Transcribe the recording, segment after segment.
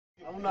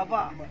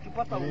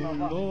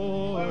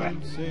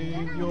Lord,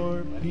 save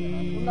your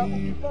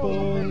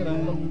people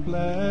and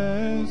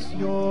bless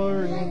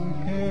your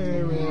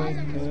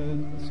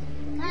inheritance,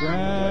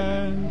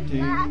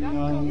 granting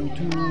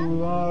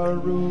unto our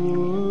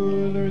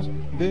rulers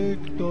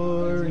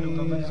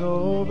victories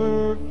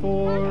over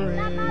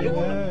foreign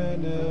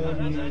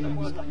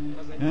enemies,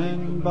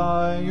 and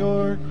by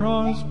your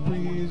cross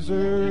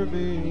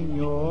preserving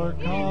your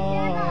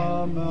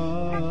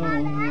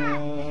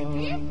commonwealth.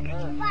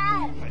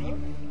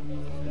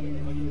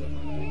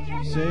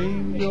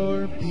 Save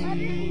your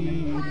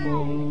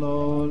people,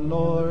 O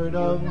Lord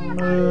of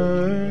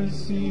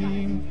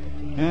mercy,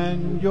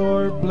 and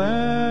your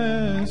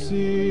blessing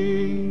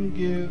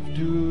give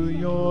to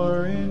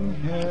your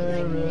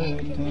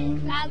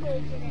inheritance.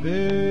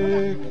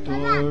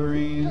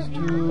 Victories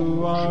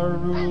to our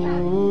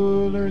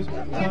rulers,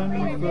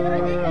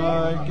 confer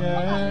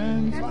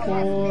against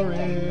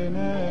foreign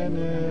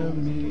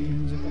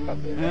enemies,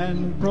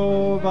 and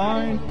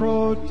provide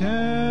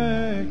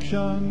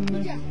protection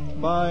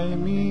by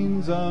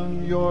means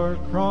of your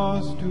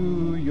cross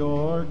to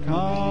your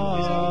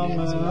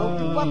commonwealth.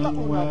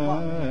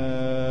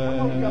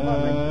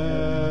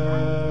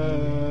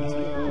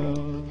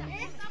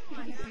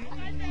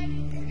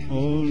 O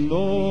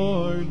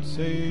Lord,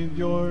 save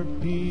your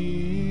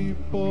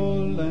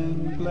people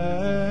and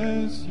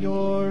bless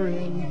your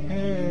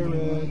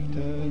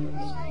inheritance,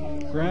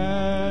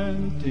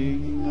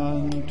 granting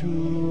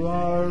unto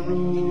our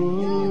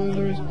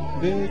rulers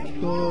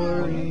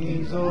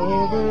victories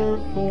over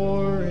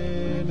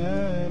foreign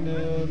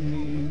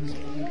enemies,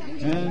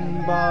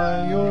 and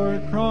by your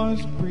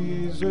cross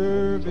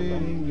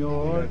preserving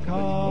your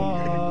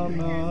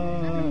commonwealth.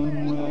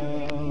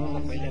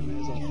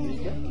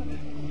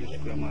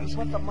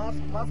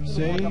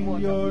 Save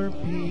your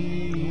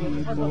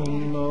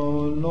people,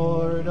 O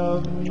Lord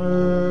of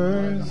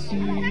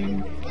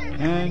mercy,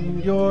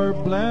 and your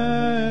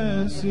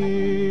blessing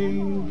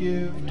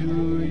give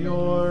to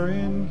your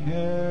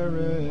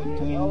inheritance.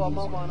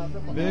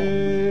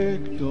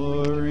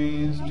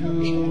 Victories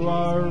to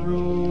our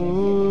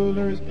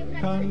rulers,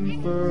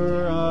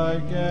 confer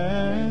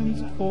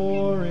against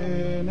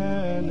foreign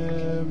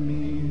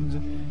enemies,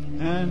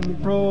 and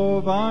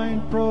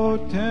provide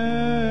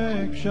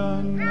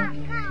protection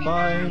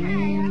by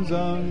means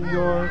of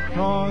your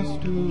cross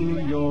to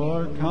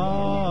your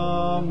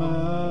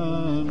commonwealth.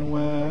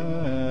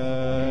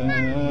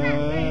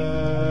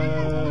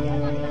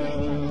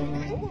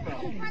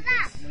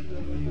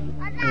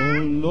 O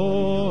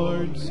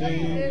Lord,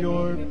 save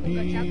your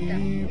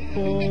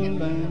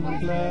people and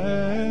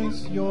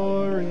bless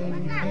your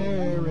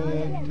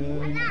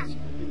inheritance,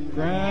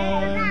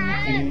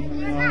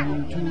 granting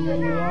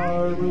unto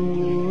our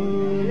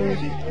rulers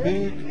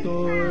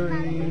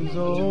victories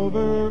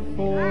over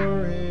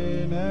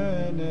foreign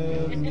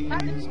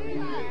enemies,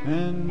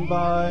 and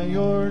by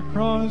your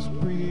cross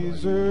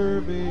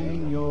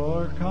preserving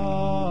your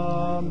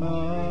commonwealth.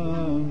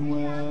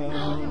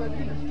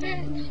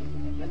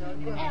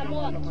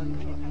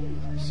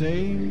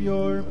 Save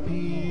your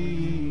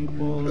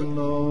people,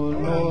 O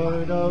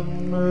Lord of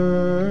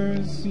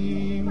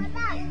mercy,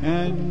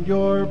 and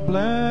your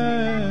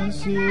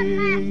blessing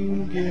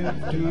give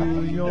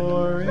to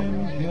your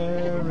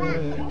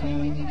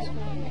inheritance.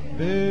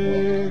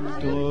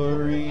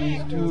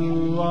 Victories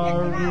to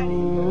our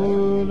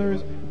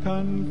rulers,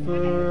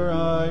 confer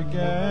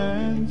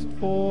against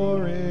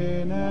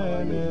foreign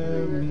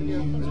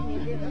enemies,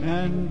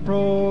 and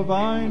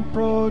provide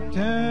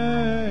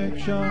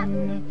protection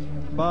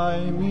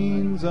by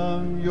means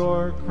of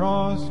your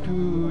cross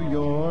to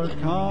your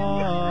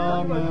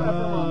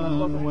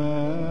commonwealth.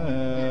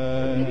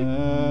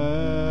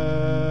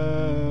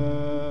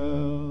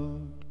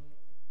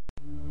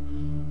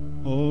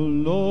 O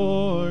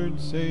Lord,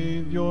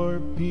 save your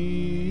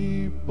people